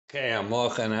Okay, I'm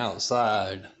walking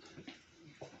outside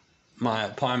my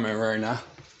apartment right now.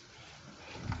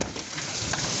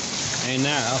 And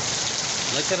now,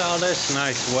 look at all this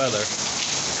nice weather.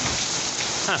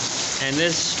 Huh. And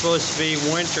this is supposed to be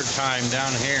winter time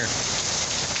down here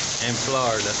in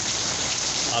Florida.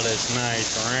 All this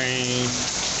nice rain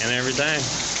and everything.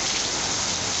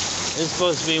 It's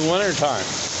supposed to be winter time.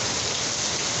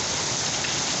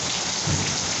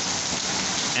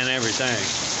 And everything.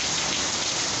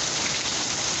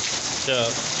 So,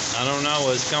 I don't know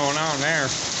what's going on there.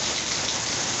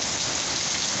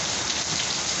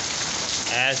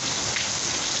 As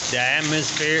the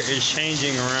atmosphere is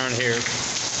changing around here.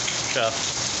 So,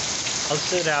 I'll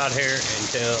sit out here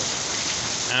until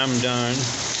I'm done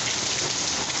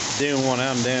doing what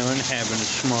I'm doing, having a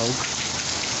smoke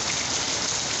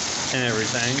and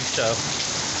everything. So,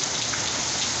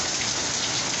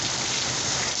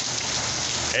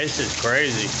 this is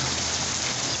crazy.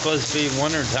 Supposed to be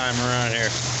winter time around here.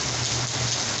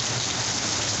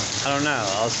 I don't know.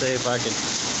 I'll see if I can.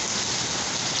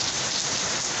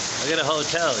 Look at a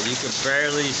hotel. You can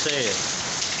barely see it.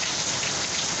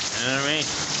 You know what I mean?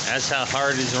 That's how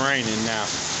hard it's raining now.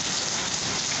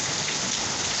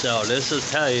 So this will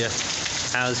tell you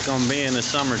how it's going to be in the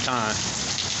summertime.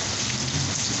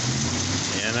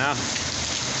 You know?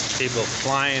 People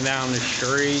flying down the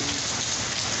street.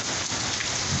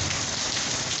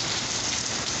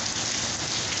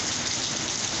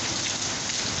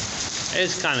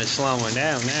 It's kind of slowing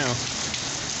down now.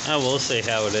 We'll see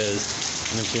how it is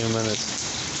in a few minutes.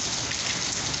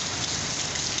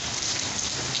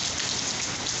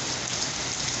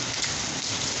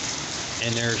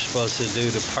 And they're supposed to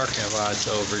do the parking lots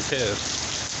over too.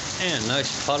 And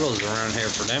nice puddles around here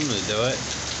for them to do it.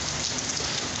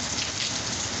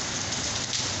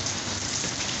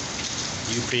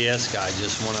 UPS guy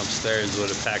just went upstairs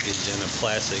with a package in a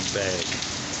plastic bag.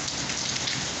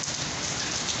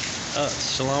 Oh, it's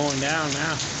slowing down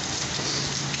now.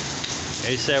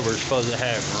 They said we're supposed to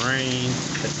have rain.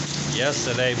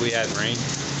 Yesterday we had rain.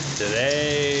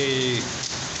 Today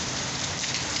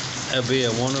it'll be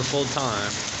a wonderful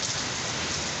time.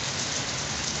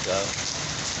 So,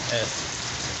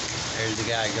 there's the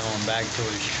guy going back to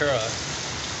his truck.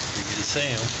 You can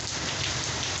see him.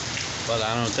 But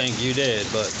I don't think you did.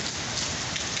 But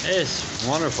it's a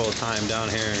wonderful time down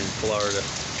here in Florida.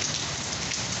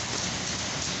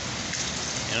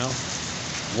 You know,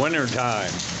 winter time.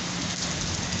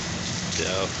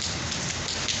 So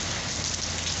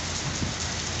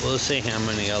we'll see how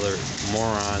many other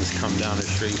morons come down the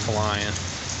street flying.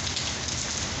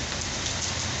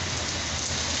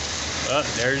 Oh,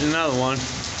 there's another one.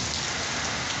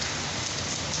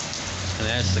 And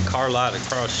that's the car lot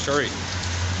across the street.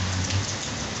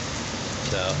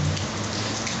 So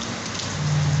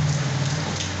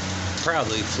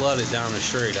probably flooded down the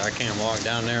street. I can't walk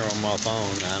down there on my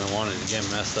phone. I don't want it to get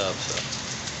messed up. So,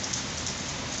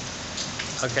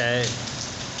 okay,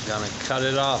 gonna cut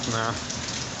it off now.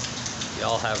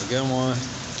 Y'all have a good one.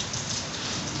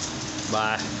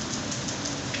 Bye.